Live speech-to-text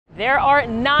There are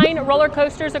 9 roller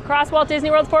coasters across Walt Disney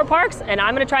World's 4 parks, and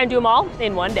I'm gonna try and do them all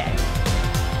in one day.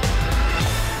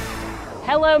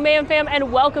 Hello Man Fam,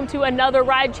 and welcome to another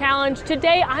ride challenge.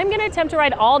 Today I'm gonna attempt to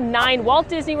ride all 9 Walt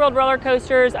Disney World roller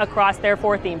coasters across their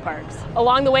 4 theme parks.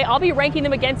 Along the way, I'll be ranking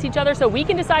them against each other so we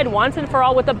can decide once and for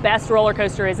all what the best roller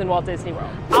coaster is in Walt Disney World.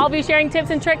 I'll be sharing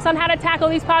tips and tricks on how to tackle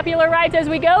these popular rides as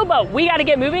we go, but we gotta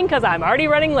get moving because I'm already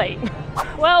running late.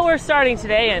 Well, we're starting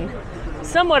today in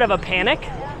somewhat of a panic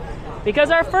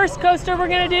because our first coaster we're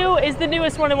gonna do is the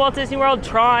newest one in Walt Disney World,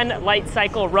 Tron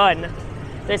Lightcycle Run.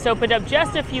 This opened up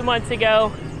just a few months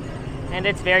ago, and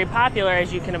it's very popular,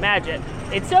 as you can imagine.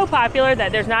 It's so popular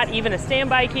that there's not even a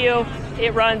standby queue.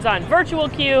 It runs on virtual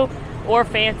queue or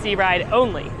fancy ride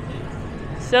only.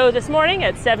 So this morning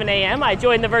at 7 a.m., I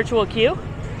joined the virtual queue.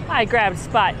 I grabbed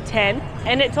spot 10,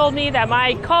 and it told me that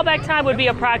my callback time would be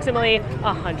approximately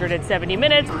 170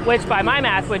 minutes, which by my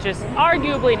math, which is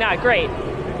arguably not great,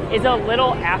 is a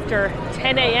little after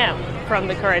 10 a.m. from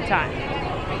the current time.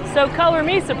 So color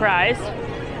me surprised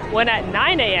when at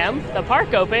 9 a.m. the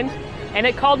park opened and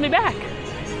it called me back.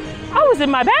 I was in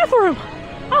my bathroom.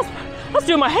 I was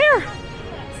doing my hair.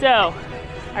 So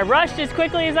I rushed as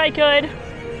quickly as I could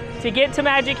to get to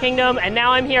Magic Kingdom, and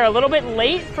now I'm here a little bit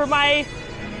late for my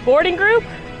boarding group,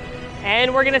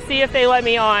 and we're gonna see if they let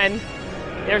me on.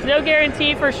 There's no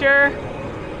guarantee for sure,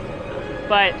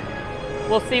 but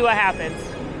we'll see what happens.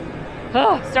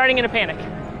 Starting in a panic.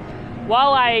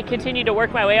 While I continue to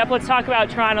work my way up, let's talk about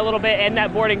Tron a little bit and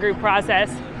that boarding group process.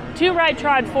 To ride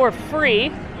Tron for free,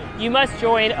 you must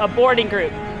join a boarding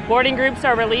group. Boarding groups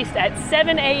are released at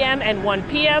 7 a.m. and 1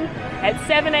 p.m. At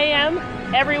 7 a.m.,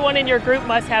 everyone in your group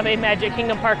must have a Magic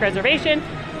Kingdom park reservation,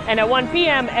 and at 1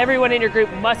 p.m., everyone in your group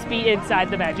must be inside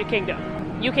the Magic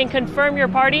Kingdom. You can confirm your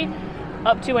party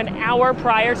up to an hour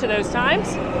prior to those times,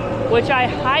 which I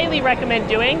highly recommend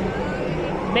doing.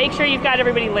 Make sure you've got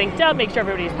everybody linked up, make sure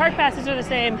everybody's park passes are the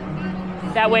same.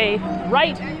 That way,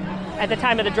 right at the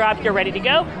time of the drop, you're ready to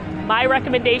go. My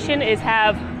recommendation is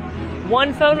have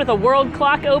one phone with a world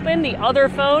clock open, the other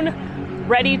phone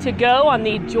ready to go on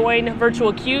the Join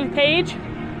Virtual Queue page.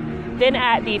 Then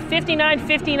at the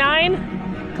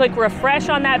 59:59, click refresh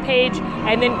on that page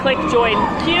and then click Join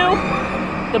Queue.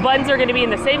 The buttons are gonna be in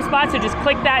the same spot, so just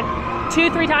click that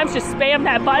 2-3 times, just spam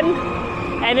that button,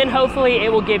 and then hopefully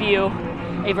it will give you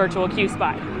a virtual queue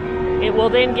spot. It will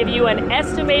then give you an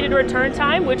estimated return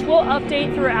time, which will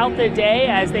update throughout the day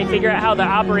as they figure out how the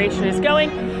operation is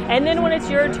going. And then when it's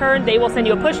your turn, they will send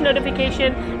you a push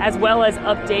notification as well as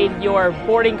update your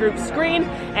boarding group screen.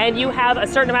 And you have a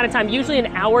certain amount of time, usually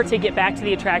an hour, to get back to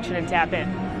the attraction and tap in.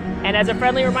 And as a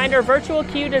friendly reminder, virtual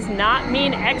queue does not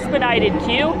mean expedited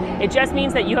queue. It just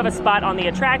means that you have a spot on the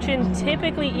attraction.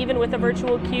 Typically, even with a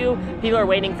virtual queue, people are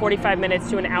waiting 45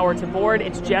 minutes to an hour to board.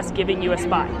 It's just giving you a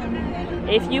spot.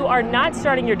 If you are not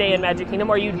starting your day in Magic Kingdom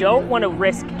or you don't want to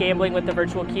risk gambling with the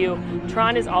virtual queue,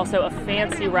 Tron is also a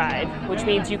fancy ride, which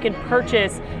means you can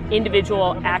purchase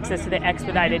individual access to the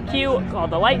expedited queue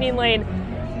called the Lightning Lane.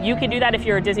 You can do that if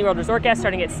you're a Disney World Resort guest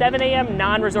starting at 7 a.m.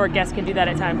 Non-resort guests can do that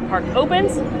at time park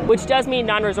opens, which does mean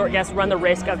non-resort guests run the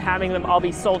risk of having them all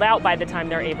be sold out by the time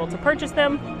they're able to purchase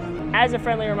them. As a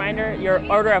friendly reminder, your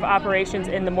order of operations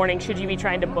in the morning, should you be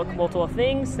trying to book multiple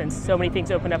things, since so many things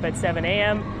open up at 7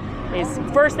 a.m., is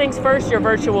first things first, your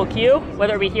virtual queue,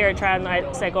 whether it be here at Tron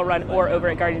Lightcycle Run or over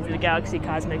at Guardians of the Galaxy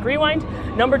Cosmic Rewind.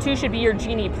 Number 2 should be your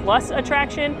Genie Plus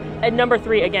attraction. And number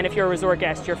 3, again, if you're a resort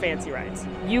guest, your fancy rides.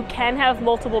 You can have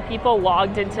multiple people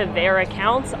logged into their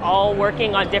accounts, all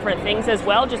working on different things as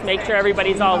well. Just make sure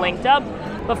everybody's all linked up.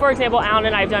 But for example, Alan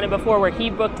and I have done it before where he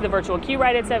booked the virtual queue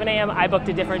ride at 7 a.m. I booked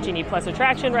a different Genie Plus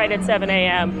attraction right at 7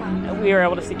 a.m. and we were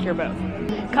able to secure both.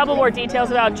 Couple more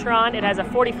details about Tron. It has a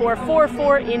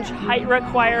 44.44-inch height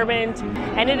requirement,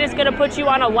 and it is going to put you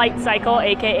on a light cycle,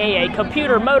 aka a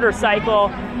computer motorcycle,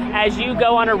 as you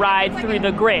go on a ride through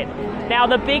the grid. Now,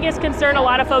 the biggest concern a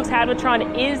lot of folks had with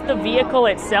Tron is the vehicle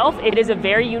itself. It is a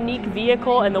very unique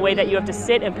vehicle in the way that you have to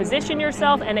sit and position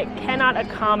yourself, and it cannot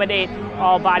accommodate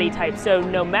all body types. So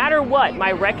no matter what,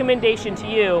 my recommendation to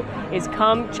you is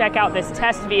come check out this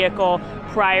test vehicle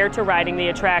prior to riding the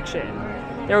attraction.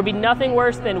 There would be nothing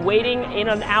worse than waiting in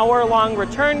an hour-long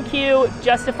return queue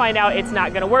just to find out it's not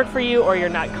going to work for you or you're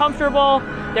not comfortable.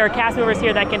 There are cast members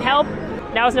here that can help.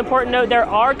 Now, as an important note, there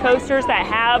are coasters that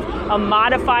have a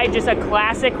modified, just a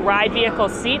classic ride vehicle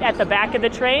seat at the back of the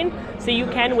train, so you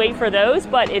can wait for those,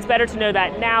 but it's better to know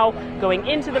that now going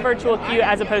into the virtual queue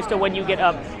as opposed to when you get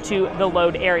up to the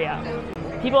load area.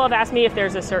 People have asked me if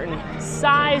there's a certain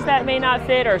size that may not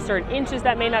fit or certain inches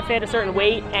that may not fit, a certain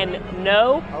weight, and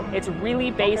no, it's really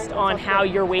based on how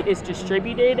your weight is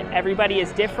distributed. Everybody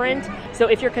is different. So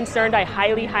if you're concerned, I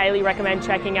highly, highly recommend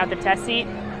checking out the test seat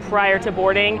prior to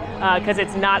boarding because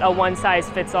it's not a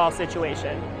one-size-fits-all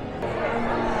situation.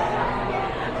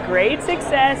 Great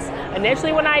success.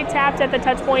 Initially when I tapped at the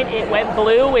touch point, it went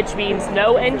blue, which means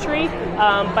no entry,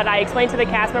 but I explained to the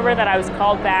cast member that I was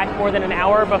called back more than an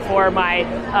hour before my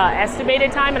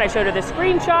estimated time, and I showed her the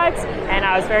screenshots, and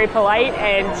I was very polite,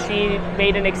 and she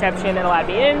made an exception and allowed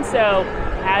me in. So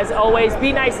as always,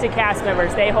 be nice to cast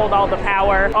members. They hold all the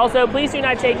power. Also, please do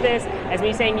not take this as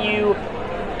me saying you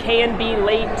can be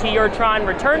late to your Tron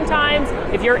return times.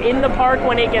 If you're in the park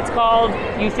when it gets called,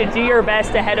 you should do your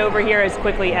best to head over here as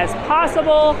quickly as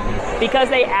possible because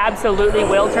they absolutely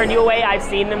will turn you away. I've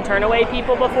seen them turn away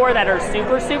people before that are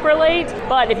super, super late.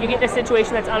 But if you get in a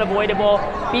situation that's unavoidable,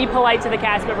 be polite to the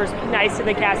cast members, be nice to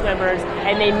the cast members,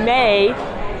 and they may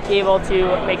be able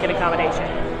to make an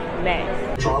accommodation. May.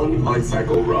 Tron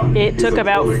Lightcycle Run. It took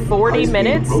about 40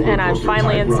 minutes and I'm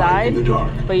finally inside,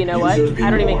 but you know what? I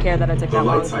don't even care that it took that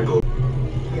long.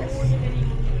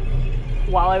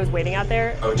 While I was waiting out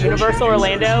there, Universal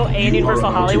Orlando and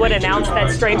Universal Hollywood announced that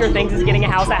Stranger Things is getting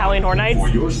a house at Halloween Horror Nights. For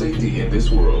your safety in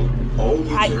this world,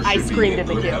 I screamed in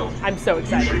the queue. I'm so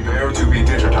excited. Prepare to be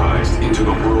digitized into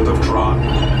the world of Tron.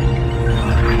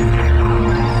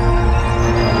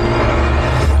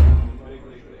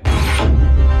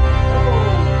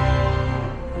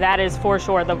 That is for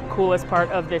sure the coolest part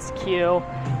of this queue.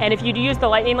 And if you do use the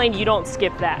lightning lane, you don't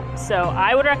skip that. So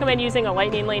I would recommend using a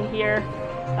lightning lane here,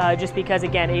 just because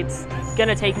again, it's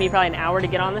gonna take me probably an hour to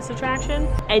get on this attraction.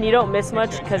 And you don't miss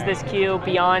much because this queue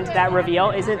beyond that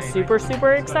reveal isn't super,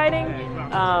 super exciting.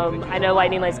 I know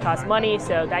lightning lanes cost money,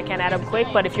 so that can add up quick,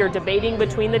 but if you're debating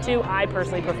between the two, I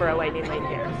personally prefer a lightning lane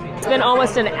here. It's been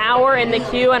almost an hour in the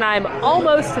queue and I'm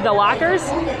almost to the lockers.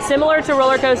 Similar to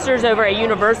roller coasters over at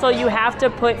Universal, you have to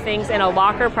put things in a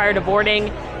locker prior to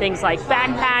boarding, things like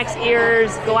backpacks,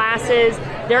 ears, glasses.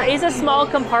 There is a small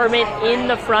compartment in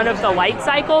the front of the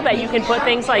Lightcycle that you can put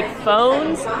things like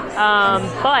phones,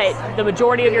 but the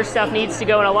majority of your stuff needs to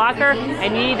go in a locker,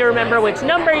 and you need to remember which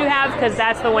number you have because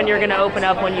that's the one you're going to open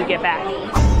up when you get back.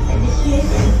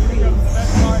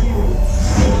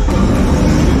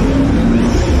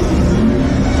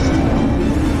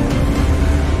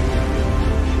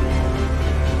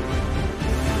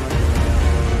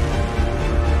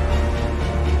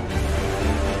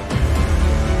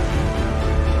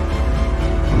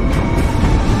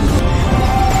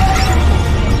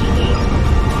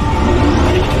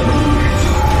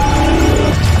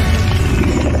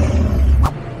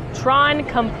 Tron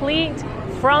complete.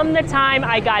 From the time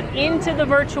I got into the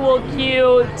virtual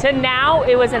queue to now,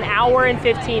 it was an hour and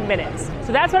 15 minutes.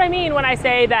 So that's what I mean when I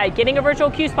say that getting a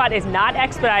virtual queue spot is not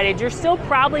expedited. You're still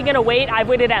probably gonna wait. I've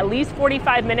waited at least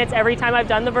 45 minutes every time I've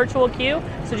done the virtual queue.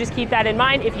 So just keep that in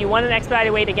mind. If you want an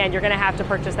expedited wait, again, you're gonna have to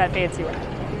purchase that fancy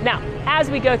ride. Now, as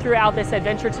we go throughout this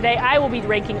adventure today, I will be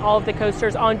ranking all of the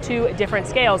coasters on 2 different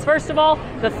scales. First of all,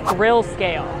 the thrill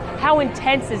scale. How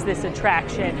intense is this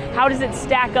attraction? How does it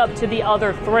stack up to the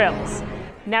other thrills?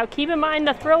 Now keep in mind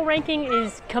the thrill ranking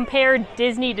is compared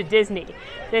Disney to Disney.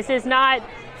 This is not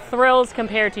thrills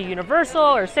compared to Universal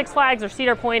or Six Flags or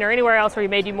Cedar Point or anywhere else where you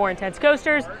may do more intense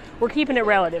coasters. We're keeping it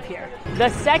relative here. The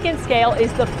second scale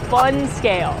is the fun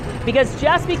scale, because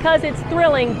just because it's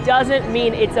thrilling doesn't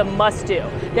mean it's a must-do.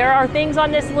 There are things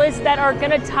on this list that are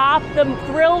gonna top the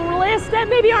thrill list that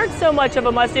maybe aren't so much of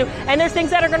a must-do, and there's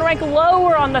things that are gonna rank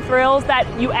lower on the thrills that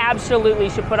you absolutely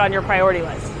should put on your priority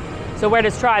list. So where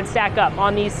does Tron stack up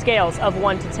on these scales of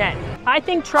 1 to 10? I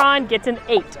think Tron gets an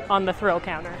 8 on the thrill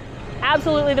counter.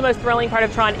 Absolutely the most thrilling part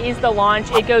of Tron is the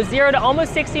launch. It goes 0 to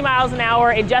almost 60 miles an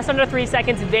hour in just under 3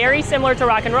 seconds, very similar to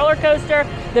Rock and Roller Coaster.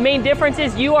 The main difference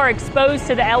is you are exposed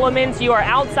to the elements, you are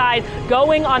outside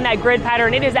going on that grid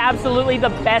pattern. It is absolutely the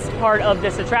best part of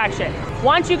this attraction.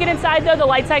 Once you get inside though, the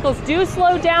light cycles do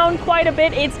slow down quite a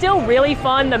bit. It's still really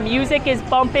fun. The music is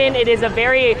bumping. It is a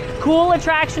very cool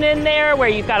attraction in there where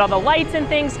you've got all the lights and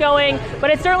things going, but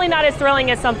it's certainly not as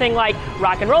thrilling as something like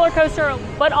Rock and Roller Coaster.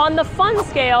 But on the fun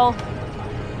scale,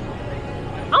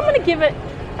 I'm gonna give it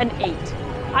an 8.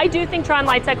 I do think Tron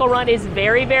Lightcycle Run is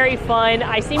very, very fun.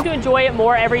 I seem to enjoy it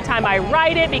more every time I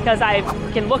ride it because I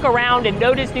can look around and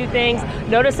notice new things,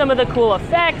 notice some of the cool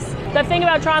effects. The thing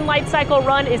about Tron Lightcycle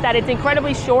Run is that it's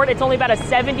incredibly short. It's only about a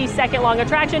 70-second long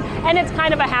attraction, and it's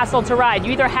kind of a hassle to ride.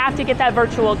 You either have to get that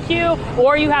virtual queue,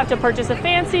 or you have to purchase a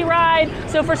fancy ride.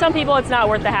 So for some people, it's not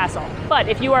worth the hassle. But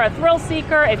if you are a thrill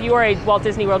seeker, if you are a Walt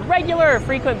Disney World regular or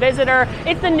frequent visitor,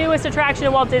 it's the newest attraction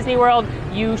in Walt Disney World.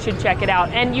 You should check it out.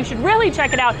 And you should really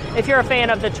check it out if you're a fan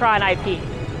of the Tron IP.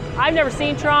 I've never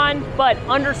seen Tron, but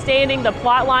understanding the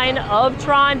plot line of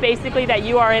Tron, basically that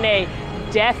you are in a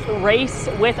death race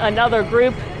with another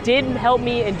group, did help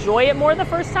me enjoy it more the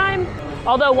first time.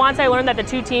 Although once I learned that the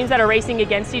two teams that are racing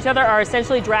against each other are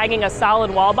essentially dragging a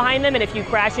solid wall behind them, and if you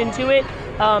crash into it,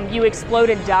 you explode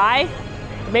and die,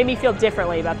 it made me feel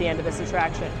differently about the end of this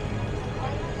attraction.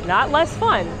 Not less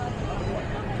fun,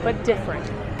 but different.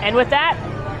 And with that,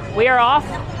 we are off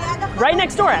right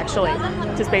next door, actually,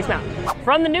 to Space Mountain.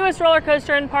 From the newest roller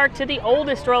coaster in park to the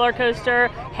oldest roller coaster,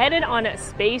 headed on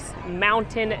Space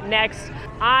Mountain next.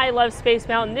 I love Space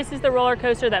Mountain. This is the roller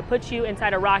coaster that puts you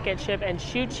inside a rocket ship and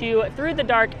shoots you through the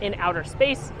dark in outer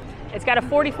space. It's got a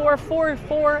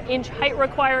 44.44-inch height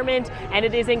requirement, and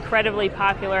it is incredibly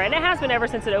popular, and it has been ever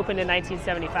since it opened in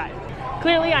 1975.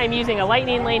 Clearly, I'm using a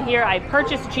lightning lane here. I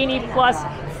purchased Genie Plus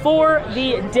for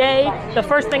the day. The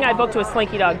first thing I booked was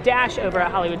Slinky Dog Dash over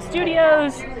at Hollywood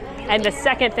Studios, and the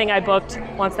second thing I booked,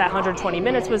 once that 120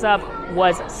 minutes was up,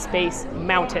 was Space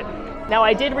Mountain. Now,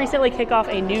 I did recently kick off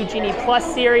a new Genie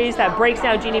Plus series that breaks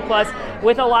down Genie Plus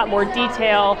with a lot more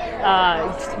detail,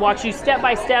 walks you step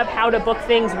by step how to book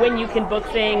things, when you can book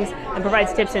things, and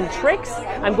provides tips and tricks.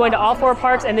 I'm going to all 4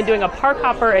 parks and then doing a Park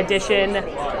Hopper edition,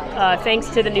 thanks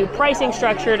to the new pricing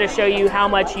structure to show you how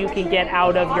much you can get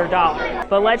out of your dollar.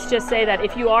 But let's just say that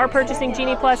if you are purchasing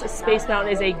Genie Plus, Space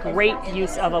Mountain is a great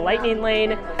use of a lightning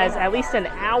lane. It has at least an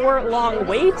hour-long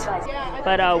wait,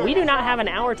 but we do not have an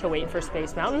hour to wait for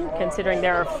Space Mountain, considering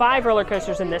there are 5 roller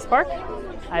coasters in this park.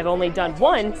 I've only done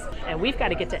 1, and we've got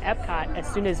to get to Epcot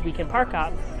as soon as we can park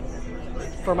hop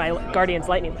for my Guardians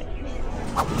Lightning Lane.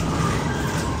 Woo!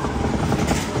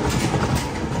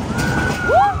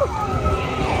 Woo!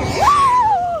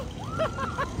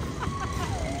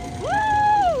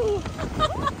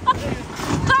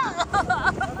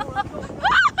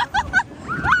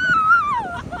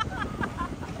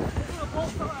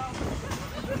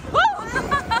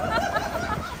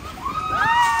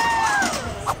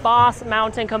 Boss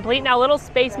Mountain complete. Now, little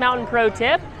Space Mountain pro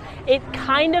tip. It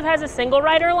kind of has a single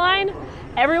rider line.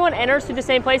 Everyone enters through the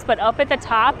same place, but up at the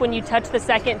top, when you touch the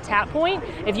second tap point,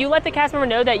 if you let the cast member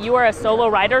know that you are a solo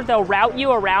rider, they'll route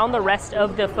you around the rest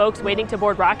of the folks waiting to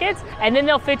board rockets, and then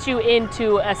they'll fit you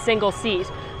into a single seat.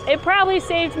 It probably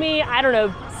saved me, I don't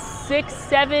know, 6,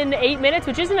 7, 8 minutes,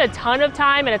 which isn't a ton of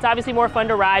time, and it's obviously more fun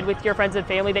to ride with your friends and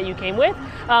family that you came with.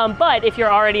 But if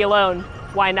you're already alone,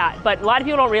 why not? But a lot of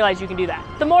people don't realize you can do that.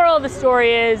 The moral of the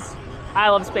story is, I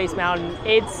love Space Mountain.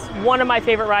 It's one of my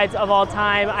favorite rides of all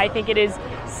time. I think it is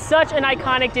such an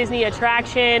iconic Disney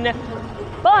attraction,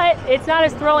 but it's not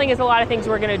as thrilling as a lot of things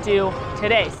we're gonna do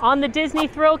today. On the Disney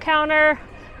thrill counter,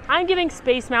 I'm giving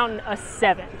Space Mountain a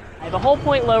 7. I have a whole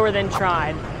point lower than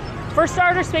Tron. For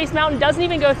starters, Space Mountain doesn't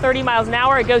even go 30 miles an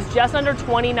hour. It goes just under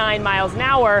 29 miles an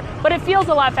hour, but it feels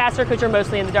a lot faster because you're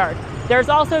mostly in the dark. There's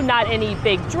also not any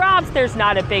big drops. There's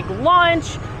not a big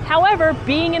launch. However,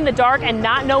 being in the dark and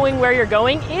not knowing where you're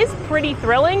going is pretty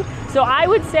thrilling. So I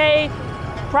would say,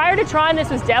 prior to Tron, this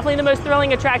was definitely the most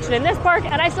thrilling attraction in this park,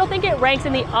 and I still think it ranks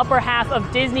in the upper half of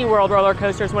Disney World roller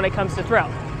coasters when it comes to thrill.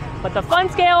 But the fun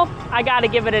scale, I gotta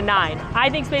give it a 9. I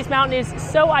think Space Mountain is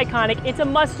so iconic. It's a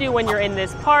must-do when you're in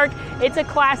this park. It's a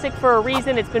classic for a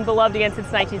reason. It's been beloved again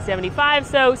since 1975,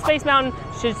 so Space Mountain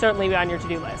should certainly be on your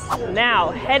to-do list. Now,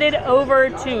 headed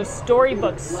over to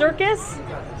Storybook Circus.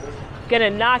 Gonna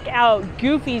knock out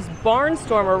Goofy's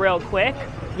Barnstormer real quick.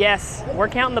 Yes, we're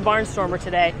counting the Barnstormer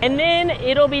today. And then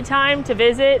it'll be time to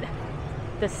visit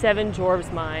the Seven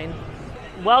Dwarves Mine.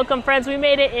 Welcome, friends. We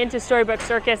made it into Storybook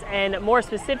Circus, and more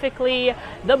specifically,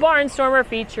 the Barnstormer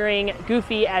featuring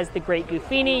Goofy as the Great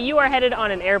Goofini. You are headed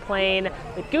on an airplane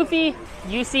with Goofy.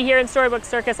 You see here in Storybook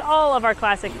Circus, all of our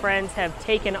classic friends have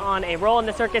taken on a role in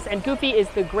the circus, and Goofy is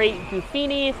the Great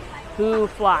Goofini who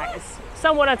flies.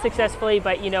 Somewhat unsuccessfully,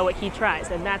 but you know what, he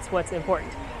tries, and that's what's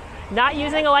important. Not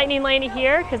using a lightning lane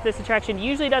here, because this attraction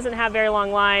usually doesn't have very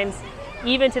long lines.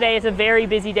 Even today, it's a very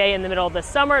busy day in the middle of the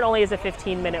summer. It only has a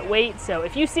 15-minute wait. So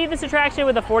if you see this attraction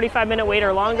with a 45-minute wait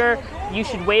or longer, you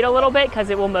should wait a little bit because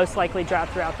it will most likely drop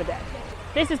throughout the day.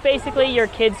 This is basically your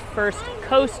kid's first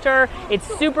coaster. It's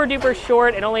super duper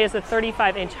short. It only has a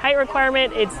 35-inch height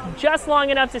requirement. It's just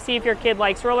long enough to see if your kid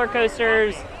likes roller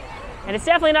coasters. And it's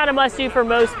definitely not a must-do for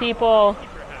most people.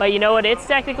 But you know what? It's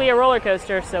technically a roller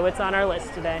coaster, so it's on our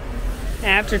list today.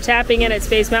 After tapping in at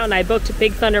Space Mountain, I booked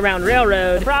Big Thunder Mountain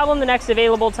Railroad. The problem, the next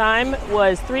available time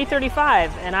was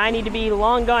 3:35, and I need to be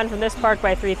long gone from this park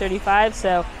by 3:35,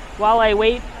 so while I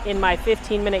wait in my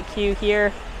 15-minute queue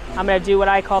here, I'm gonna do what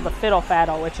I call the fiddle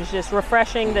faddle, which is just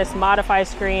refreshing this modify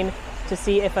screen to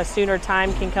see if a sooner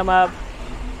time can come up.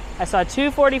 I saw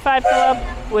 2:45 come up,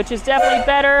 which is definitely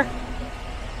better.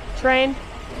 Train.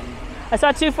 I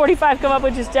saw 2:45 come up,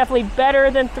 which is definitely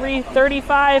better than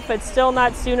 3:35, but still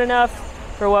not soon enough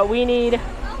for what we need.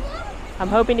 I'm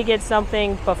hoping to get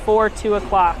something before 2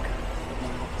 o'clock.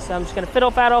 So I'm just gonna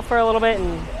fiddle faddle for a little bit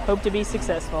and hope to be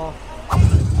successful.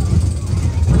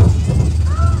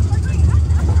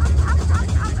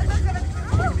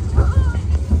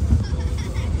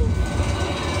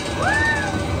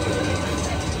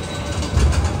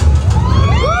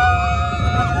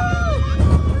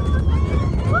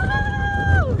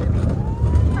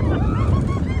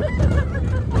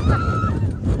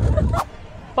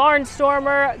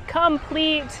 Barnstormer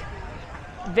complete.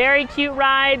 Very cute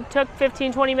ride. Took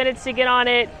 15-20 minutes to get on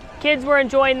it. Kids were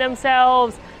enjoying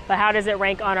themselves, but how does it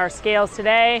rank on our scales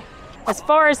today? As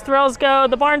far as thrills go,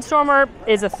 the Barnstormer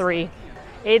is a 3.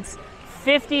 It's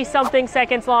 50-something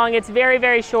seconds long. It's very,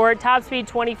 very short. Top speed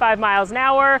 25 miles an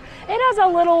hour. It has a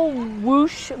little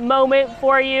whoosh moment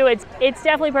for you. It's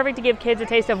definitely perfect to give kids a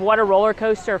taste of what a roller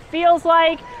coaster feels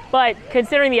like, but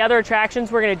considering the other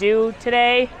attractions we're gonna do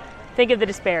today, think of the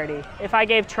disparity. If I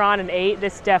gave Tron an 8,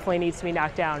 this definitely needs to be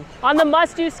knocked down. On the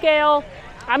must-do scale,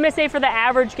 I'm gonna say for the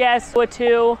average guest, a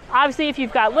 2. Obviously, if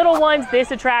you've got little ones,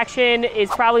 this attraction is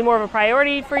probably more of a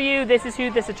priority for you. This is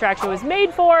who this attraction was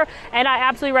made for, and I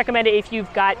absolutely recommend it if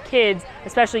you've got kids,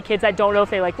 especially kids that don't know if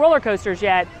they like roller coasters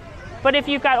yet. But if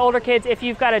you've got older kids, if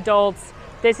you've got adults,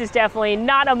 this is definitely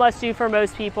not a must-do for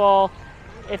most people.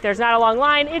 If there's not a long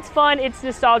line, it's fun, it's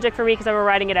nostalgic for me because I remember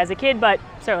riding it as a kid, but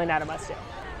certainly not a must-do.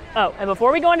 Oh, and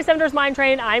before we go into Seven Dwarfs Mine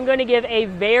Train, I'm going to give a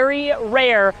very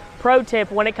rare pro tip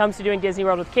when it comes to doing Disney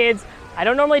World with kids. I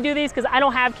don't normally do these because I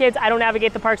don't have kids. I don't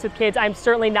navigate the parks with kids. I'm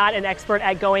certainly not an expert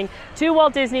at going to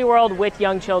Walt Disney World with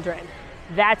young children.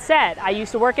 That said, I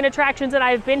used to work in attractions and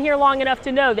I've been here long enough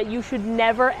to know that you should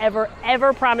never, ever,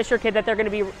 ever promise your kid that they're going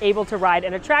to be able to ride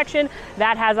an attraction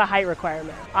that has a height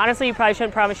requirement. Honestly, you probably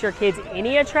shouldn't promise your kids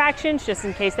any attractions just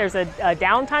in case there's a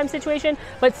downtime situation,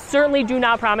 but certainly do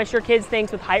not promise your kids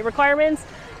things with height requirements.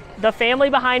 The family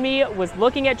behind me was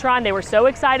looking at Tron. They were so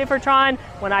excited for Tron.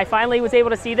 When I finally was able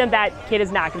to see them, that kid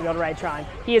is not gonna be able to ride Tron.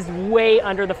 He is way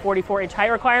under the 44-inch height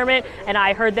requirement, and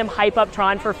I heard them hype up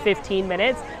Tron for 15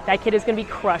 minutes. That kid is gonna be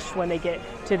crushed when they get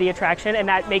to the attraction, and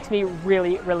that makes me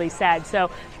really, really sad. So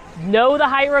know the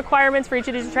height requirements for each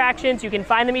of these attractions. You can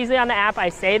find them easily on the app. I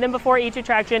say them before each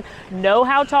attraction. Know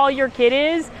how tall your kid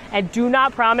is, and do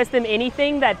not promise them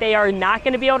anything that they are not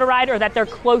gonna be able to ride or that they're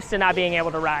close to not being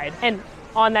able to ride. And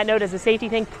on that note, as a safety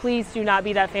thing, please do not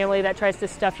be that family that tries to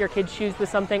stuff your kid's shoes with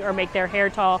something or make their hair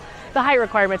tall. The height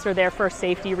requirements are there for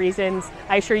safety reasons.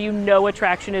 I assure you no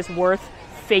attraction is worth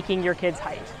faking your kid's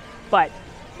height. But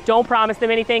don't promise them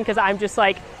anything, because I'm just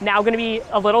like now gonna be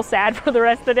a little sad for the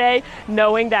rest of the day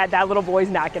knowing that that little boy's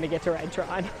not gonna get to ride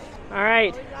Tron. All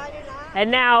right, and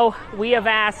now we have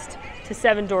asked to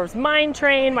Seven Dwarfs Mine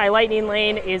Train. My lightning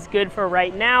lane is good for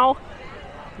right now.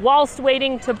 Whilst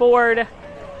waiting to board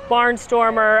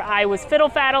Barnstormer, I was fiddle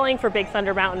faddling for Big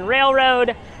Thunder Mountain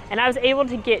Railroad, and I was able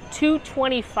to get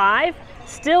 2:25.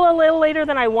 Still a little later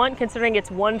than I want, considering it's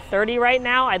 1:30 right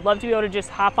now. I'd love to be able to just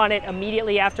hop on it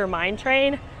immediately after Mine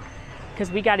Train,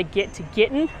 because we got to get to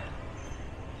getting.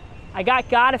 I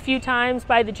got a few times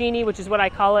by the genie, which is what I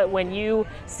call it when you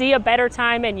see a better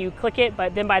time and you click it,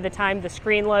 but then by the time the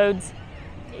screen loads,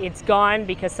 it's gone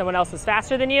because someone else is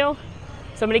faster than you.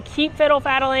 So I'm going to keep fiddle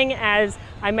faddling as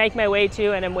I make my way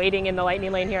to, and I'm waiting in the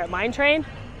lightning lane here at Mine Train.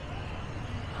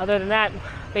 Other than that,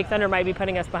 Big Thunder might be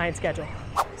putting us behind schedule.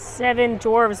 Seven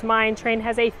Dwarfs Mine Train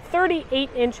has a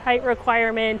 38-inch height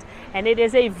requirement, and it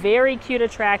is a very cute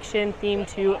attraction themed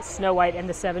to Snow White and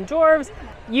the Seven Dwarfs.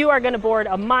 You are going to board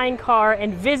a mine car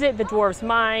and visit the Dwarfs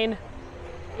Mine.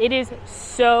 It is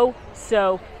so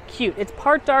cute. It's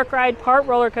part dark ride, part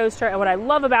roller coaster, and what I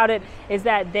love about it is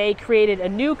that they created a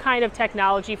new kind of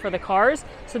technology for the cars,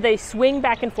 so they swing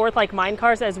back and forth like mine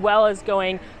cars as well as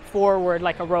going forward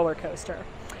like a roller coaster.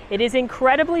 It is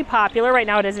incredibly popular. Right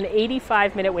now it has an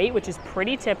 85-minute wait, which is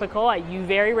pretty typical. You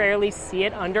very rarely see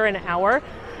it under an hour.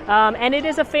 And it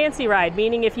is a fancy ride,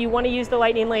 meaning if you want to use the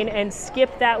lightning lane and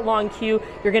skip that long queue,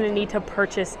 you're going to need to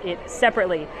purchase it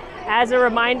separately. As a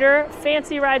reminder,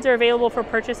 fancy rides are available for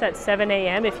purchase at 7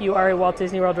 a.m. if you are a Walt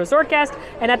Disney World Resort guest,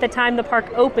 and at the time the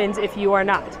park opens if you are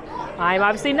not. I'm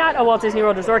obviously not a Walt Disney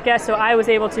World Resort guest, so I was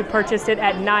able to purchase it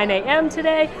at 9 a.m.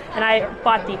 today, and I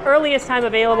bought the earliest time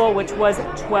available, which was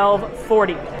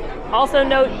 12:40. Also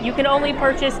note, you can only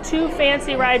purchase 2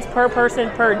 fancy rides per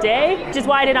person per day, which is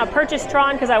why I did not purchase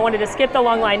Tron, because I wanted to skip the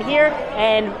long line here,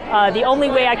 and the only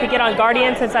way I could get on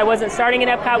Guardians, since I wasn't starting in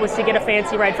Epcot, was to get a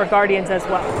fancy ride for Guardians as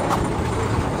well.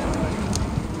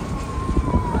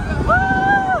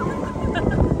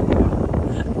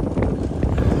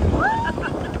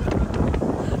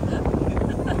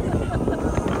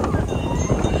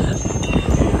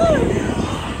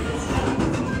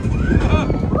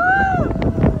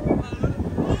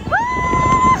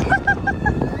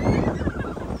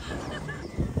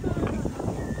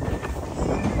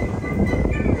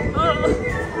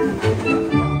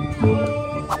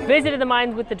 Visited the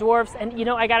mines with the dwarfs, and you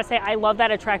know, I gotta say, I love that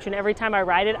attraction. Every time I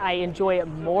ride it, I enjoy it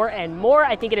more and more.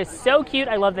 I think it is so cute.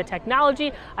 I love the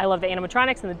technology. I love the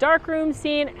animatronics and the dark room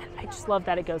scene. And I just love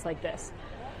that it goes like this.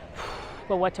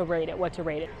 But what to rate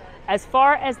it? As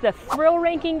far as the thrill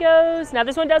ranking goes, now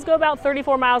this one does go about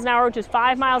 34 miles an hour, which is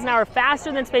 5 miles an hour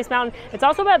faster than Space Mountain. It's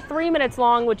also about 3 minutes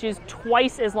long, which is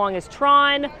twice as long as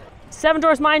Tron. Seven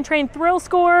Dwarfs Mine Train thrill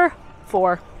score,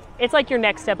 4. It's like your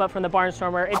next step up from the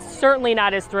Barnstormer. It's certainly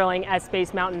not as thrilling as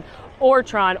Space Mountain or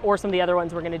Tron or some of the other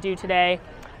ones we're gonna do today.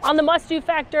 On the must-do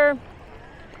factor,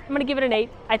 I'm gonna give it an 8.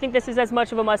 I think this is as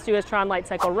much of a must-do as Tron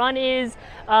Lightcycle Run is,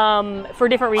 for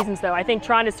different reasons though. I think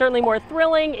Tron is certainly more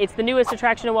thrilling. It's the newest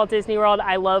attraction in Walt Disney World.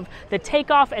 I love the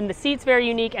takeoff, and the seat's very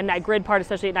unique, and that grid part,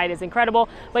 especially at night, is incredible.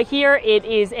 But here it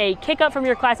is a kick up from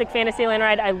your classic Fantasyland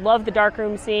ride. I love the dark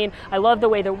room scene. I love the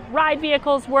way the ride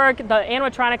vehicles work. The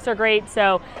animatronics are great.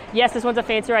 So yes, this one's a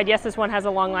fancy ride. Yes, this one has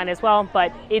a long line as well,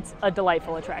 but it's a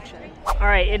delightful attraction. All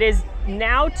right, it is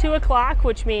now 2 o'clock,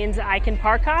 which means I can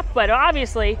park hop, but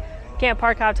obviously can't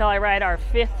park hop till I ride our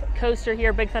 5th coaster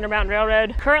here, Big Thunder Mountain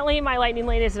Railroad. Currently, my lightning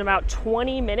lane is in about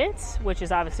 20 minutes, which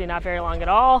is obviously not very long at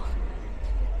all.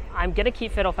 I'm gonna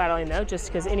keep fiddle faddling though, just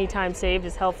because any time saved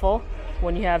is helpful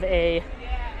when you have a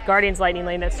Guardians lightning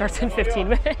lane that starts in 15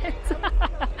 minutes.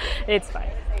 It's fine.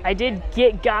 I did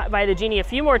get got by the genie a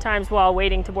few more times while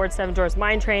waiting to board Seven Dwarfs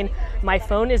Mine Train. My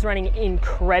phone is running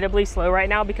incredibly slow right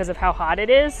now because of how hot it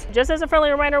is. Just as a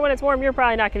friendly reminder, when it's warm, you're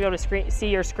probably not gonna be able to see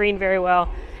your screen very well,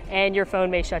 and your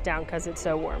phone may shut down because it's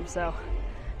so warm. So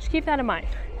just keep that in mind.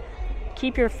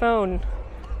 Keep your phone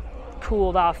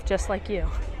cooled off just like you.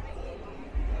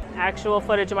 Actual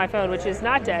footage of my phone, which is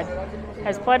not dead,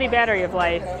 has plenty battery of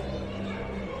life,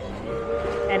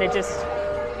 and it just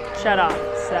shut off,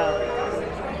 so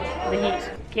the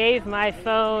heat gave my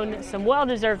phone some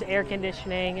well-deserved air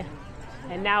conditioning,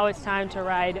 and now it's time to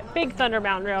ride Big Thunder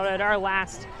Mountain Railroad, our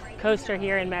last coaster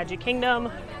here in Magic Kingdom.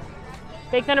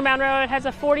 Big Thunder Mountain Railroad has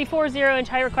a 44.0-inch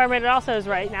height requirement. It also is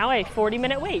right now a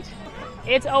 40-minute wait.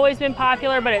 It's always been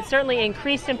popular, but it's certainly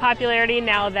increased in popularity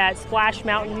now that Splash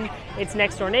Mountain, its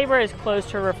next door neighbor, is closed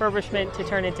for refurbishment to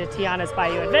turn into Tiana's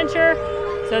Bayou Adventure.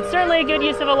 So it's certainly a good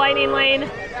use of a lightning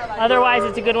lane. Otherwise,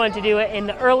 it's a good one to do it in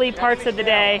the early parts of the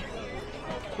day.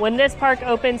 When this park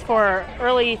opens for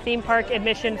early theme park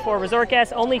admission for resort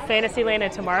guests, only Fantasyland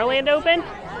and Tomorrowland open.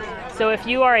 So if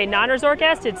you are a non-resort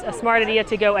guest, it's a smart idea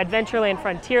to go Adventureland,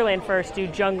 Frontierland first, do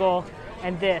Jungle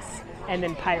and this, and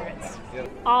then Pirates.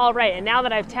 All right, and now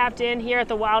that I've tapped in here at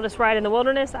the wildest ride in the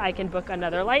wilderness, I can book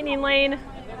another lightning lane.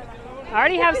 I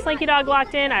already have Slinky Dog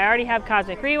locked in. I already have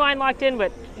Cosmic Rewind locked in,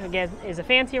 but again, is a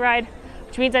fancy ride,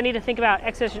 which means I need to think about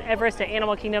Expedition Everest at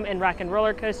Animal Kingdom and Rock and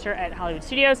Roller Coaster at Hollywood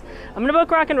Studios. I'm gonna book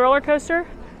Rock and Roller Coaster.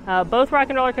 Both Rock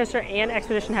and Roller Coaster and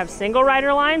Expedition have single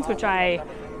rider lines, which I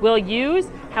will use.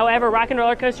 However, Rock and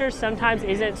Roller Coaster sometimes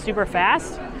isn't super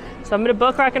fast. So I'm gonna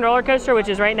book Rock and Roller Coaster, which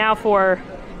is right now for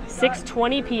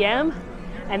 6:20 p.m.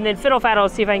 and then fiddle faddle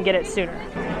to see if I can get it sooner.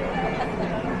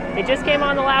 It just came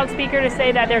on the loudspeaker to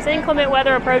say that there's inclement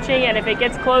weather approaching, and if it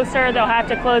gets closer, they'll have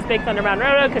to close Big Thunder Mountain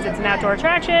Railroad because it's an outdoor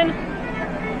attraction.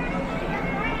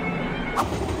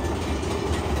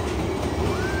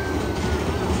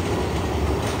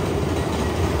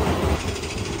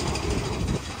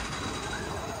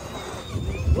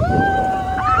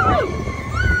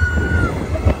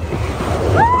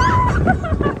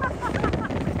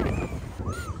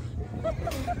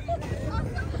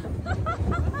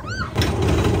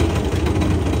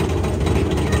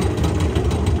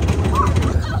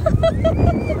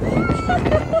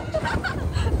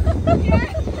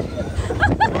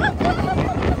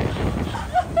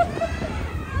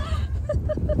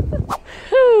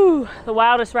 The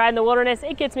wildest ride in the wilderness.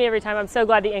 It gets me every time. I'm so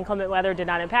glad the inclement weather did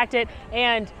not impact it,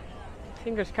 and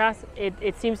fingers crossed,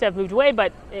 it seems to have moved away,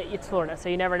 but it's Florida, so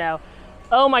you never know.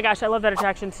 Oh my gosh, I love that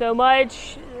attraction so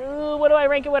much. what do I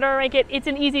rank it? It's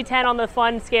an easy 10 on the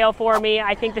fun scale for me.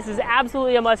 I think this is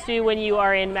absolutely a must-do when you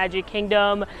are in Magic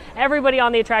Kingdom. Everybody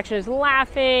on the attraction is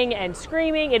laughing and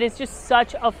screaming. It is just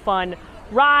such a fun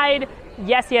ride.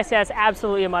 Yes, yes, yes,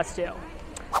 absolutely a must-do.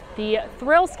 The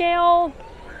thrill scale,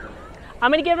 I'm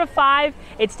gonna give it a 5.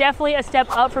 It's definitely a step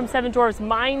up from Seven Dwarfs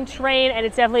Mine Train, and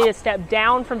it's definitely a step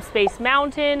down from Space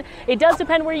Mountain. It does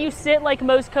depend where you sit, like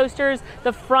most coasters.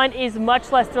 The front is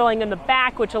much less thrilling than the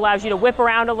back, which allows you to whip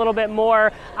around a little bit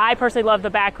more. I personally love the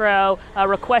back row.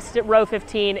 Request it row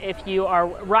 15 if you are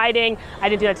riding. I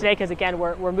didn't do that today because, again,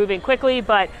 we're moving quickly,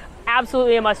 but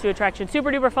absolutely a must-do attraction.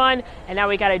 Super duper fun, and now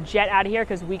we gotta jet out of here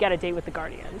because we got a date with the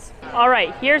Guardians. All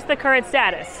right, here's the current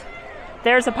status.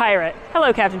 There's a pirate.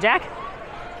 Hello, Captain Jack.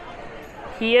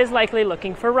 He is likely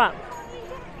looking for rum.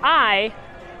 I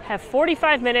have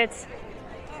 45 minutes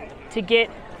to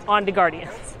get on to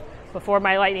Guardians before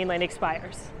my lightning lane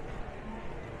expires.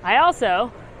 I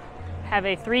also have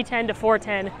a 310 to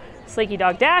 410 Slinky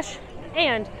Dog Dash,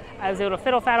 and I was able to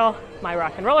fiddle faddle my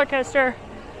rock and roller coaster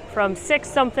from 6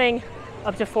 something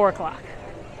up to 4 o'clock.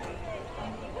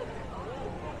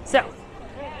 So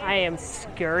I am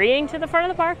scurrying to the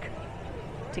front of the park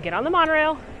to get on the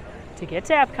monorail, to get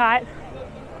to Epcot,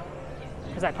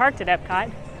 because I parked at Epcot,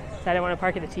 so I didn't want to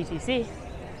park at the TTC,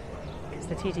 because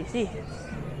the TTC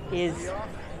is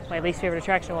my least favorite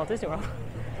attraction at Walt Disney World.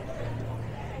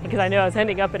 Because I knew I was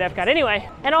ending up at Epcot anyway.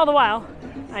 And all the while,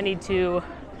 I need to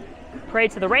pray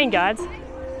to the rain gods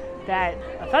that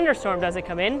a thunderstorm doesn't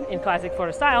come in classic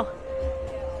Florida style,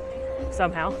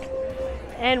 somehow,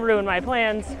 and ruin my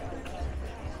plans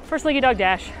for Slinky Dog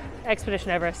Dash, Expedition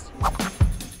Everest.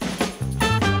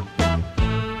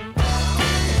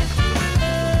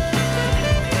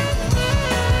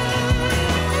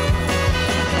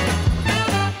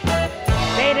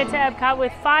 To Epcot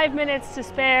with 5 minutes to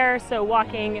spare, so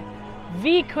walking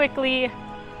V quickly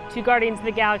to Guardians of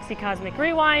the Galaxy Cosmic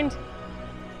Rewind,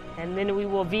 and then we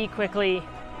will V quickly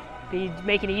be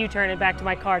making a U-turn and back to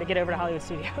my car to get over to Hollywood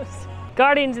Studios.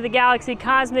 Guardians of the Galaxy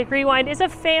Cosmic Rewind is a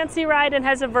fancy ride and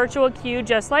has a virtual queue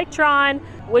just like Tron,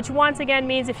 which once again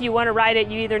means if you want to ride it,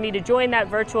 you either need to join that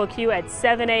virtual queue at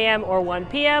 7 a.m. or 1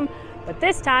 p.m. But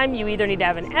this time, you either need to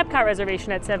have an Epcot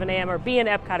reservation at 7 a.m. or be in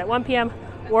Epcot at 1 p.m.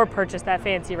 or purchase that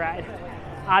fancy ride.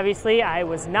 Obviously, I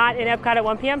was not in Epcot at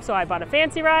 1 p.m., so I bought a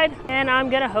fancy ride, and I'm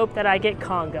gonna hope that I get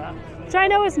Conga, which I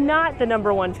know is not the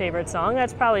 #1 favorite song.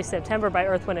 That's probably September by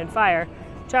Earth, Wind & Fire,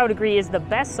 which I would agree is the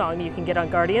best song you can get on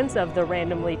Guardians of the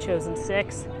randomly chosen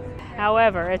 6.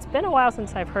 However, it's been a while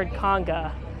since I've heard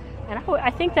Conga, and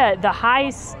I think that the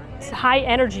high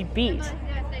energy beat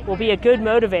will be a good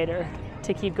motivator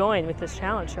to keep going with this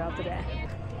challenge throughout the day.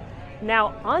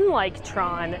 Now, unlike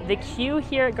Tron, the queue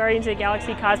here at Guardians of the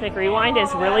Galaxy Cosmic Rewind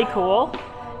is really cool.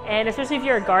 And especially if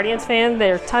you're a Guardians fan,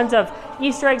 there are tons of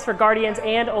Easter eggs for Guardians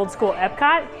and old school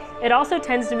Epcot. It also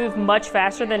tends to move much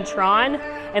faster than Tron.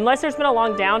 Unless there's been a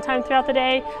long downtime throughout the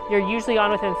day, you're usually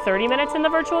on within 30 minutes in the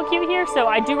virtual queue here. So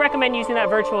I do recommend using that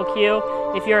virtual queue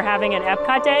if you're having an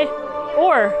Epcot day.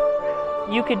 Or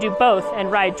you could do both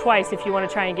and ride twice if you want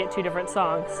to try and get 2 different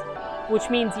songs. Which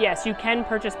means, yes, you can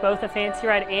purchase both a fancy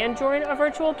ride and join a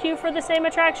virtual queue for the same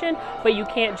attraction, but you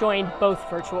can't join both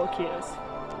virtual queues.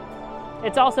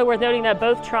 It's also worth noting that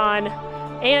both Tron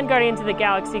and Guardians of the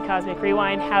Galaxy Cosmic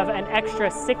Rewind have an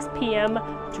extra 6 p.m.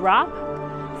 drop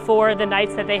for the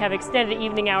nights that they have extended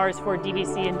evening hours for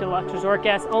DVC and Deluxe Resort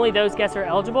guests. Only those guests are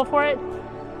eligible for it,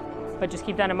 but just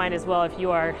keep that in mind as well if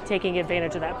you are taking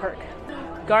advantage of that perk.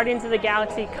 Guardians of the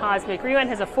Galaxy Cosmic Rewind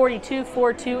has a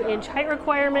 42.42-inch height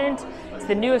requirement. It's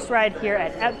the newest ride here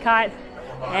at Epcot,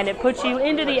 and it puts you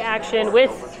into the action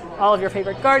with all of your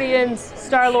favorite Guardians,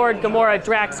 Star-Lord, Gamora,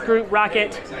 Drax, Groot,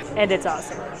 Rocket, and it's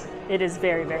awesome. It is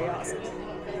very, very awesome.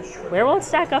 Where will it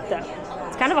stack up, though?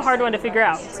 It's kind of a hard one to figure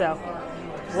out, so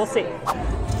we'll see.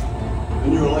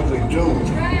 And you're likely doomed.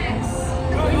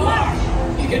 Good luck!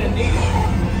 You're gonna need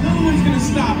it. No one's gonna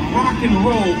stop rock and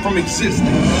roll from existing.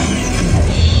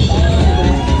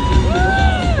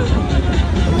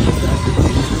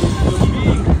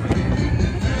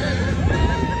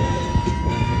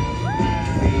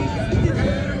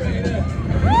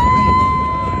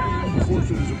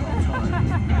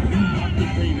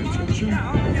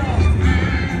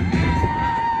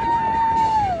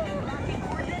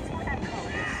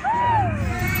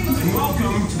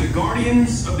 Welcome to the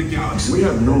Guardians of the Galaxy. We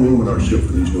have no room in our ship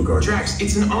for these new guards. Drax,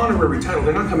 it's an honorary title.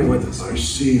 They're not coming with us. I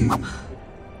see.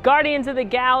 Guardians of the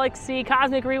Galaxy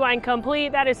Cosmic Rewind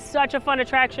complete. That is such a fun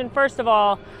attraction. First of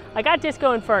all, I got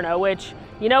Disco Inferno, which,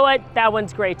 you know what? That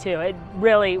one's great too. It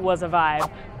really was a vibe.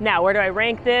 Now, where do I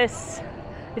rank this?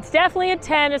 It's definitely a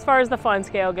 10 as far as the fun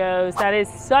scale goes. That is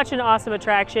such an awesome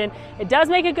attraction. It does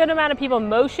make a good amount of people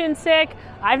motion sick.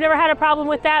 I've never had a problem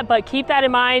with that, but keep that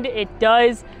in mind. It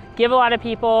does give a lot of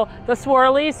people the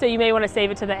swirlies, so you may want to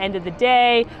save it to the end of the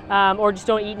day, or just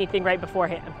don't eat anything right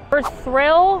beforehand. For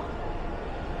thrill,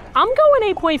 I'm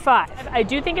going 8.5. I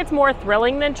do think it's more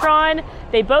thrilling than Tron.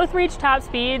 They both reach top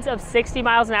speeds of 60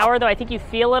 miles an hour, though I think you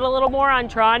feel it a little more on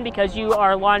Tron because you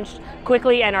are launched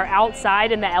quickly and are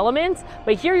outside in the elements,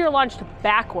 but here you're launched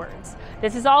backwards.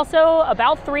 This is also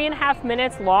about 3.5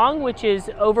 minutes long, which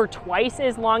is over twice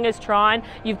as long as Tron.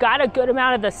 You've got a good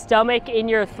amount of the stomach in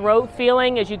your throat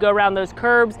feeling as you go around those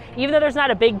curbs. Even though there's not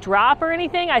a big drop or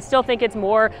anything, I still think it's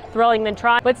more thrilling than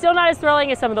Tron, but still not as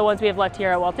thrilling as some of the ones we have left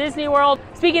here at Walt Disney World.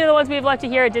 Speaking of the ones we have left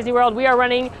here at Disney World, we are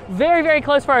running very, very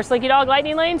close for our Slinky Dog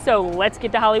Lightning Lane, so let's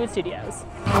get to Hollywood Studios.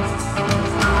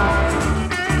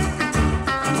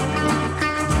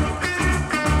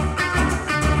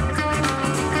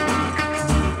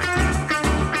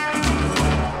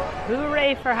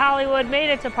 Hooray for Hollywood, made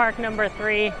it to park number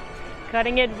 3,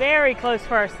 cutting it very close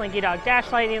for our Slinky Dog Dash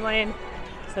Lightning Lane.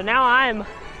 So now I'm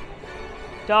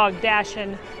dog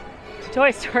dashing to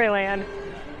Toy Story Land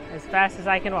as fast as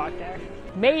I can walk there.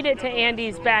 Made it to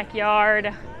Andy's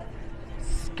backyard,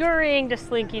 scurrying to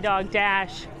Slinky Dog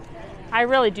Dash. I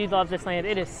really do love this land.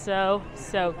 It is so,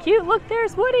 so cute. Look,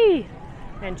 there's Woody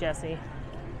and Jessie.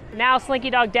 Now Slinky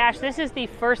Dog Dash, this is the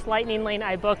first Lightning Lane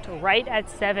I booked right at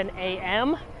 7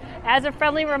 a.m. As a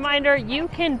friendly reminder, you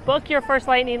can book your first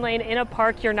Lightning Lane in a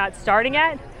park you're not starting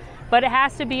at, but it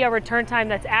has to be a return time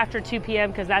that's after 2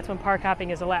 p.m. because that's when park hopping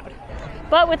is allowed.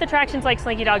 But with attractions like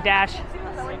Slinky Dog Dash,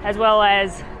 as well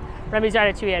as Remy's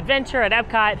Ratatouille Adventure at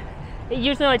Epcot, it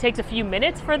usually only takes a few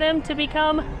minutes for them to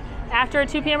become after a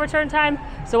 2 p.m. return time.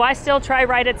 So I still try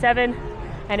right at 7,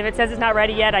 and if it says it's not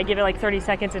ready yet, I give it like 30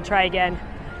 seconds and try again.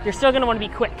 You're still gonna wanna be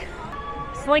quick.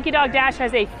 Slinky Dog Dash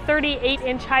has a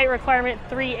 38-inch height requirement,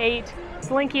 3'8".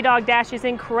 Slinky Dog Dash is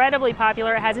incredibly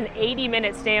popular. It has an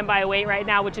 80-minute standby wait right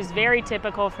now, which is very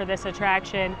typical for this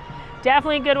attraction.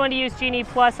 Definitely a good one to use Genie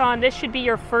Plus on. This should be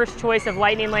your first choice of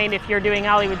Lightning Lane if you're doing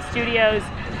Hollywood Studios,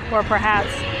 or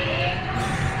perhaps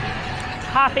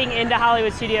hopping into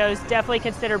Hollywood Studios. Definitely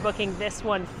consider booking this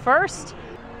one first.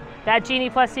 That Genie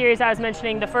Plus series I was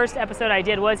mentioning, the first episode I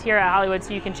did was here at Hollywood,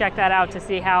 so you can check that out to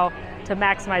see how to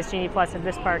maximize Genie Plus in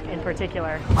this park in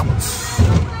particular.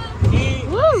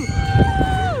 Woo!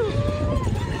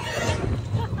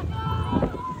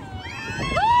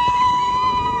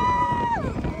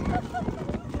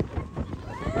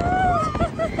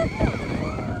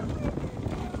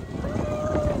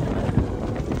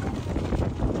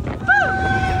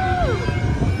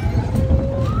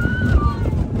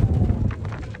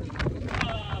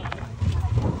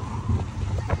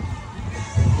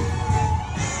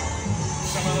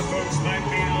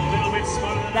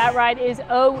 That ride is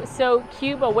oh so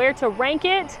cute, but where to rank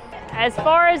it? As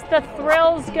far as the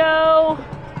thrills go,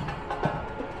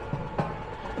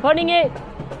 putting it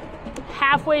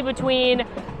halfway between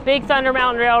Big Thunder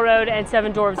Mountain Railroad and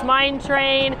Seven Dwarfs Mine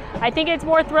Train. I think it's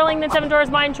more thrilling than Seven Dwarfs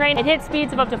Mine Train. It hits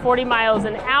speeds of up to 40 miles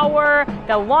an hour.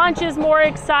 The launch is more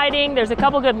exciting. There's a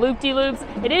couple good loop-de-loops.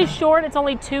 It is short, it's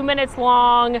only 2 minutes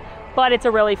long, but it's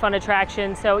a really fun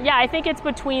attraction. So yeah, I think it's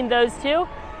between those two.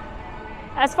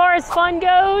 As far as fun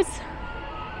goes,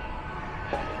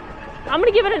 I'm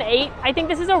gonna give it an 8. I think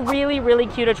this is a really, really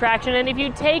cute attraction, and if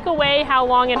you take away how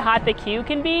long and hot the queue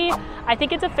can be, I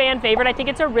think it's a fan favorite. I think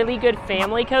it's a really good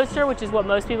family coaster, which is what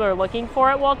most people are looking for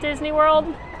at Walt Disney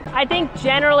World. I think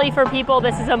generally for people,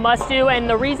 this is a must-do, and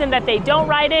the reason that they don't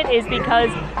ride it is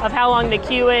because of how long the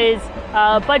queue is,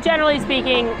 but generally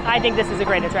speaking, I think this is a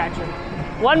great attraction.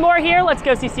 One more here, let's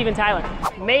go see Steven Tyler.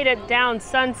 Made it down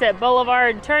Sunset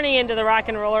Boulevard, turning into the Rock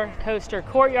and Roller Coaster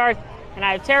Courtyard, and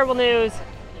I have terrible news.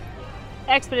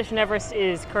 Expedition Everest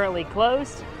is currently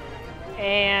closed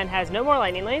and has no more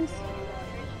Lightning Lanes.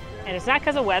 And it's not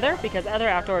because of weather, because other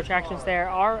outdoor attractions there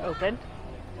are open.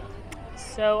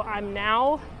 So I'm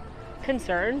now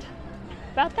concerned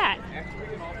about that.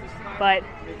 But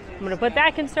I'm gonna put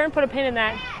that concern, put a pin in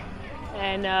that,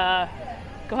 and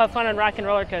go have fun on Rock and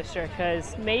Roller Coaster,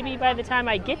 because maybe by the time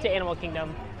I get to Animal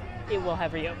Kingdom, it will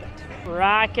have reopened.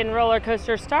 Rock and Roller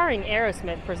Coaster starring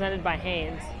Aerosmith, presented by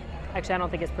Haynes. Actually, I don't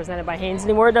think it's presented by Haynes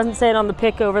anymore. It doesn't say it on the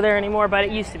pic over there anymore, but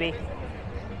it used to be.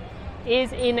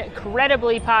 Is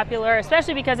incredibly popular,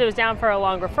 especially because it was down for a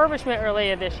long refurbishment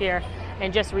earlier this year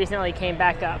and just recently came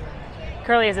back up.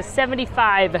 Currently has a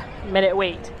 75-minute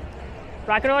wait.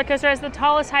 Rock and Roller Coaster has the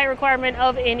tallest height requirement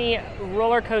of any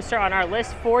roller coaster on our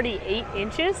list, 48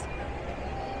 inches.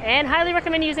 And highly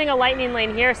recommend using a lightning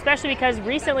lane here, especially because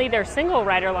recently their single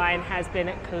rider line has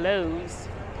been closed.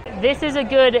 This is a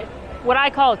good, what I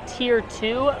call tier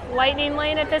 2 lightning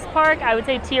lane at this park. I would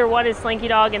say tier 1 is Slinky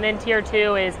Dog, and then tier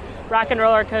 2 is Rock and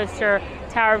Roller Coaster,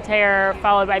 Tower of Terror,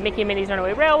 followed by Mickey and Minnie's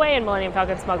Runaway Railway and Millennium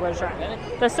Falcon Smuggler's Run.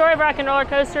 The story of Rock and Roller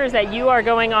Coaster is that you are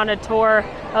going on a tour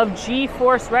of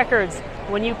G-Force Records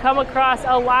when you come across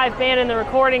a live band in the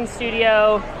recording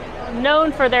studio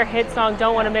known for their hit song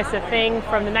Don't Want to Miss a Thing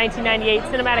from the 1998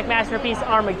 cinematic masterpiece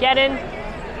Armageddon,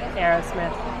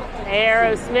 Aerosmith.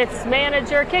 Aerosmith's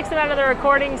manager kicks them out of the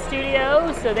recording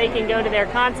studio so they can go to their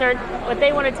concert, but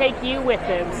they want to take you with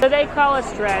them. So they call a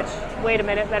stretch, wait a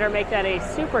minute, better make that a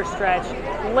super stretch,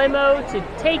 limo to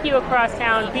take you across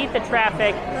town, beat the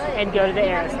traffic, and go to the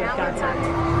Aerosmith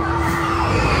concert.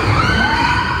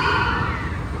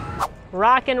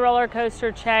 Rock and Roller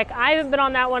Coaster check. I haven't been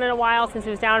on that one in a while since it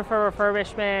was down for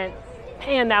refurbishment.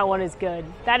 Man, that one is good.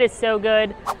 That is so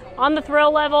good. On the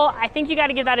thrill level, I think you got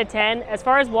to give that a 10. As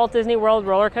far as Walt Disney World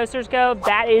roller coasters go,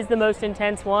 that is the most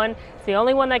intense one. It's the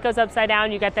only one that goes upside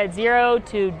down. You got that 0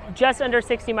 to just under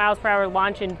 60 miles per hour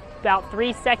launch in about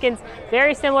 3 seconds.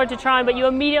 Very similar to Tron, but you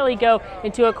immediately go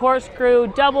into a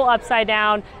corkscrew, double upside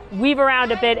down, weave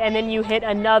around a bit, and then you hit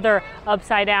another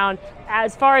upside down.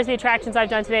 As far as the attractions I've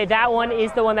done today, that one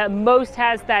is the one that most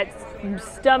has that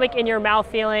stomach in your mouth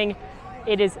feeling.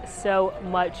 It is so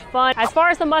much fun. As far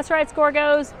as the must ride score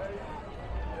goes,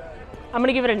 I'm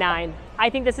gonna give it a 9. I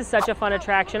think this is such a fun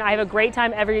attraction. I have a great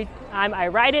time every time I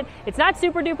ride it. It's not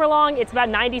super duper long. It's about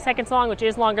 90 seconds long, which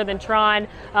is longer than Tron.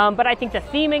 But I think the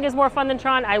theming is more fun than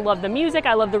Tron. I love the music.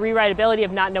 I love the rewritability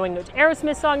of not knowing which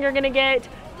Aerosmith song you're gonna get.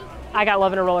 I got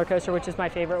Love in a Roller Coaster, which is my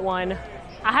favorite one.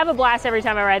 I have a blast every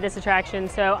time I ride this attraction,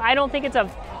 so I don't think it's a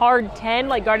hard 10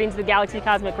 like Guardians of the Galaxy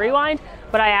Cosmic Rewind,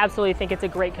 but I absolutely think it's a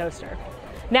great coaster.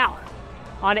 Now,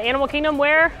 on to Animal Kingdom,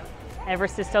 where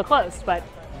Everest is still closed, but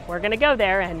we're gonna go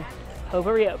there and hope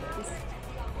it reopens.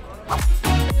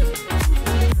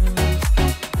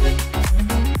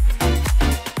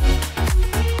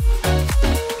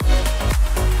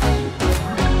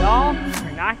 Y'all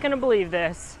are not gonna believe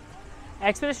this.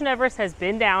 Expedition Everest has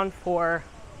been down for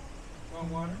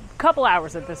a couple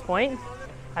hours at this point.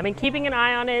 I've been keeping an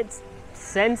eye on it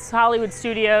since Hollywood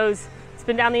Studios. It's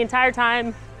been down the entire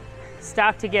time.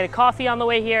 Stopped to get a coffee on the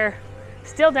way here.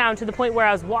 Still down to the point where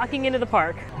I was walking into the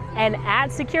park and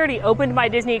at security opened my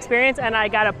Disney experience and I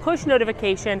got a push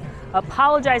notification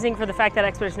apologizing for the fact that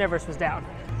Expedition Everest was down.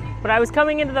 But I was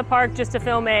coming into the park just to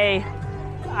film a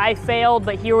I failed,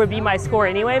 but here would be my score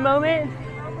anyway moment.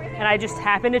 And I just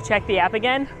happened to check the app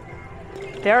again.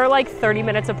 There are like 30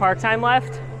 minutes of park time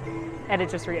left and it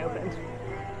just reopened.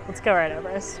 Let's go right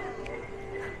Everest.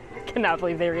 Cannot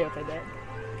believe they reopened it.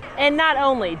 And not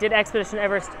only did Expedition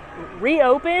Everest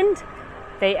reopen,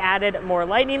 they added more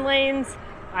lightning lanes.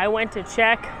 I went to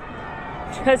check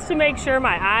just to make sure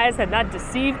my eyes had not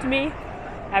deceived me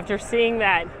after seeing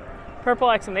that purple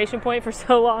exclamation point for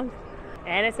so long.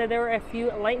 And it said there were a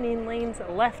few lightning lanes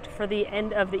left for the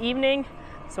end of the evening.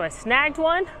 So I snagged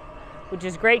one, which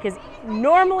is great because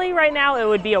normally right now it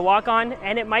would be a walk-on,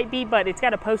 and it might be, but it's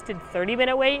got a posted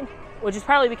 30-minute wait, which is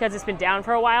probably because it's been down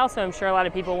for a while, so I'm sure a lot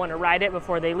of people want to ride it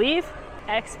before they leave.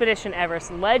 Expedition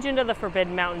Everest, Legend of the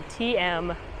Forbidden Mountain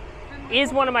TM,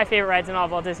 is one of my favorite rides in all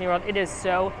of Walt Disney World. It is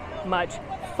so much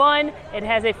fun. It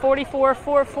has a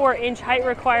 44.44-inch height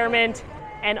requirement,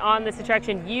 and on this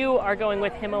attraction, you are going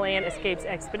with Himalayan Escapes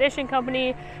Expedition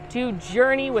Company to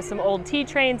journey with some old tea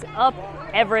trains up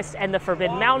Everest and the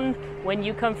Forbidden Mountain when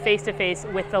you come face to face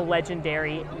with the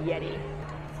legendary Yeti.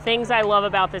 Things I love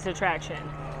about this attraction: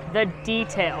 the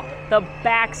detail, the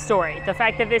backstory, the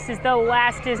fact that this is the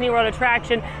last Disney World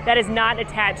attraction that is not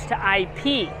attached to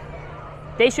IP.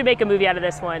 They should make a movie out of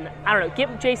this one. I don't know,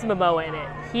 get Jason Momoa in it.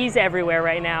 He's everywhere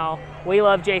right now. We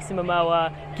love Jason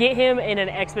Momoa. Get him in an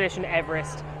Expedition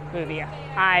Everest movie.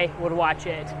 I would watch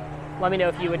it. Let me know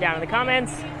if you would down in the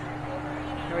comments.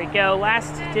 There we go,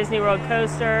 last Disney World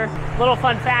coaster. Little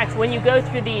fun fact, when you go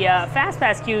through the Fast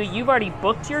Pass queue, you've already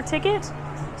booked your ticket.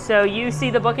 So you see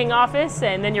the booking office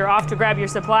and then you're off to grab your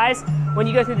supplies. When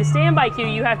you go through the standby queue,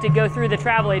 you have to go through the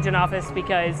travel agent office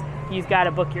because you've got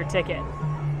to book your ticket.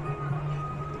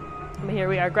 Here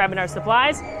we are grabbing our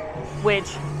supplies,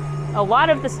 which a lot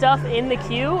of the stuff in the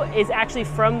queue is actually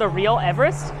from the real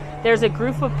Everest. There's a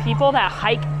group of people that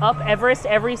hike up Everest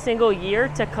every single year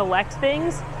to collect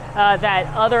things that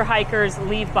other hikers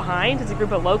leave behind. It's a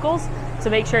group of locals to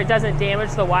make sure it doesn't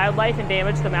damage the wildlife and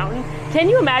damage the mountain. Can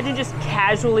you imagine just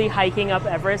casually hiking up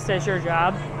Everest as your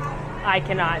job? I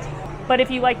cannot. But if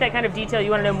you like that kind of detail,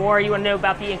 you want to know more, you want to know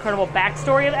about the incredible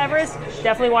backstory of Everest,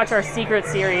 definitely watch our Secret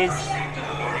series.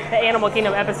 the Animal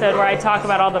Kingdom episode where I talk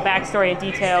about all the backstory and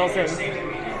details and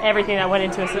everything that went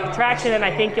into this attraction, and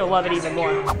I think you'll love it even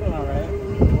more.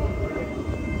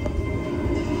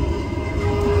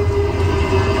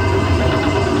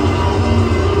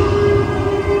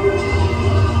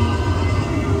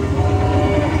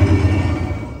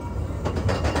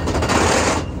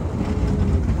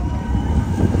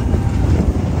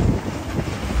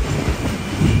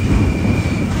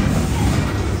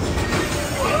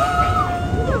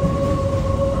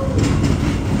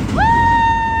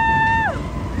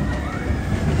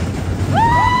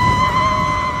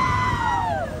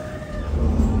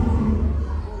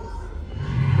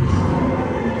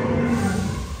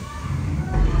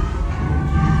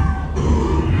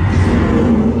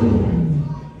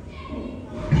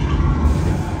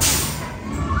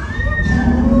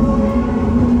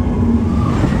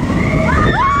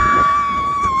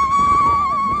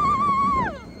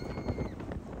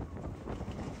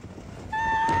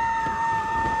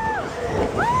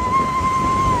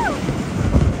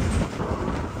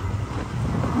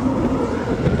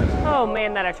 Oh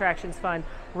man, that attraction's fun.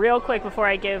 Real quick before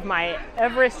I give my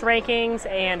Everest rankings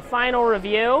and final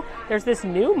review, there's this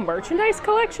new merchandise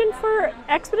collection for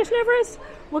Expedition Everest.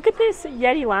 Look at this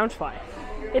Yeti Loungefly.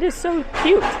 It is so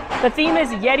cute. The theme is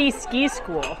Yeti Ski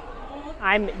School.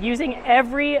 I'm using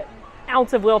every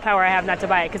ounce of willpower I have not to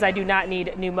buy it because I do not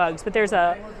need new mugs, but there's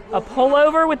a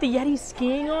pullover with the Yeti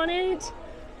skiing on it.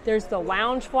 There's the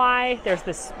Loungefly, there's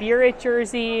the Spirit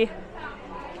jersey,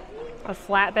 a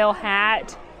flat bill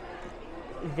hat.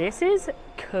 This is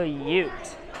cute.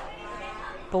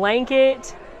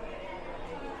 Blanket,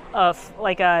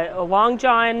 like a long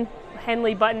john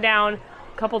Henley button down,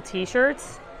 a couple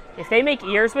t-shirts. If they make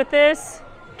ears with this,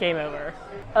 game over.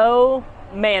 Oh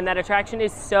man, that attraction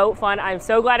is so fun. I'm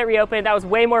so glad it reopened. That was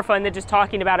way more fun than just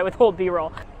talking about it with old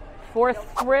B-roll. For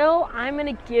thrill, I'm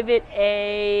gonna give it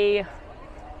a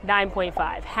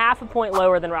 9.5, half a point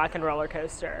lower than Rock and Roller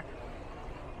Coaster.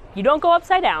 You don't go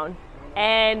upside down,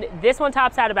 and this one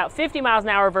tops out about 50 miles an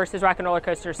hour versus Rock and Roller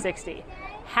Coaster 60.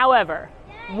 However,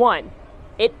 one,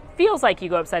 it feels like you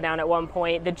go upside down at one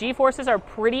point. The G-forces are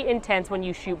pretty intense when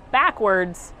you shoot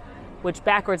backwards, which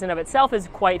backwards in of itself is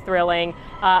quite thrilling.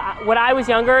 When I was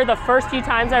younger, the first few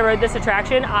times I rode this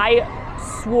attraction, I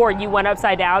swore you went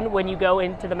upside down when you go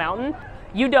into the mountain.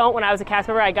 You don't. When I was a cast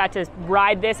member, I got to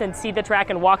ride this and see the track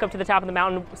and walk up to the top of the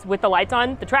mountain with the lights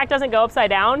on. The track doesn't go upside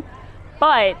down,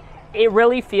 but it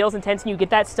really feels intense, and you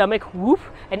get that stomach whoop.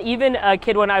 And even a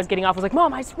kid when I was getting off was like,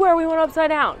 "Mom, I swear we went upside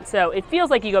down." So it feels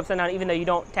like you go upside down even though you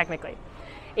don't technically.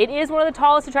 It is one of the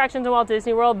tallest attractions in Walt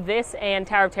Disney World. This and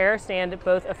Tower of Terror stand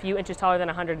both a few inches taller than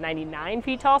 199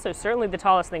 feet tall, so certainly the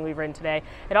tallest thing we've ridden today.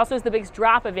 It also is the biggest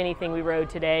drop of anything we rode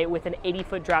today, with an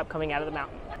 80-foot drop coming out of the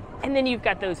mountain. And then you've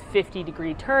got those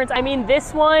 50-degree turns. I mean,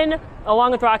 this one,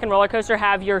 along with Rock and Roller Coaster,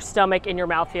 have your stomach in your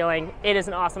mouth feeling. It is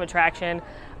an awesome attraction.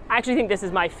 I actually think this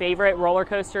is my favorite roller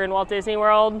coaster in Walt Disney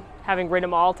World. Having ridden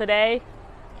them all today,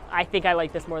 I think I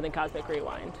like this more than Cosmic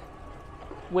Rewind,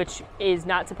 which is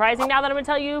not surprising now that I'm gonna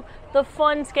tell you the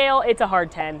fun scale. It's a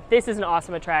hard 10. This is an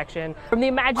awesome attraction. From the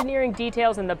Imagineering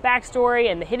details and the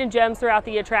backstory and the hidden gems throughout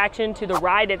the attraction to the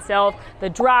ride itself, the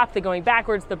drop, the going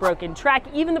backwards, the broken track,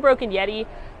 even the broken Yeti,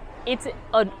 it's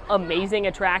an amazing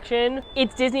attraction.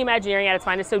 It's Disney Imagineering at its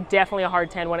finest, so definitely a hard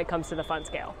 10 when it comes to the fun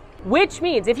scale. Which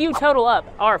means if you total up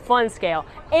our fun scale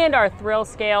and our thrill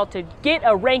scale to get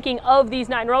a ranking of these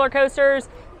 9 roller coasters,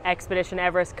 Expedition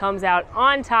Everest comes out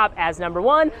on top as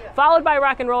 #1, followed by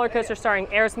Rock and Roller Coaster starring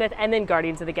Aerosmith, and then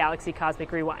Guardians of the Galaxy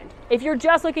Cosmic Rewind. If you're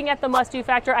just looking at the must-do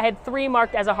factor, I had 3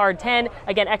 marked as a hard 10.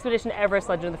 Again, Expedition Everest,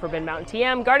 Legend of the Forbidden Mountain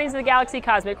TM, Guardians of the Galaxy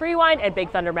Cosmic Rewind, and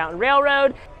Big Thunder Mountain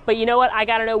Railroad. But you know what? I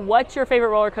gotta know, what's your favorite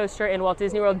roller coaster in Walt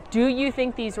Disney World? Do you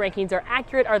think these rankings are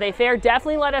accurate? Are they fair?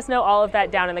 Definitely let us know all of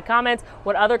that down in the comments.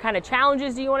 What other kind of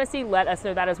challenges do you want to see? Let us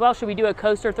know that as well. Should we do a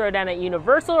coaster throwdown at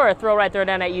Universal or a thrill ride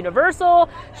throwdown at Universal?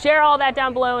 Share all that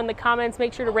down below in the comments.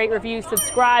 Make sure to rate, review,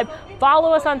 subscribe,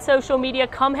 follow us on social media,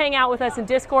 come hang out with us in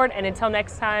Discord, and until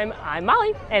next time, I'm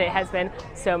Molly, and it has been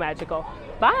so magical.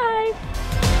 Bye!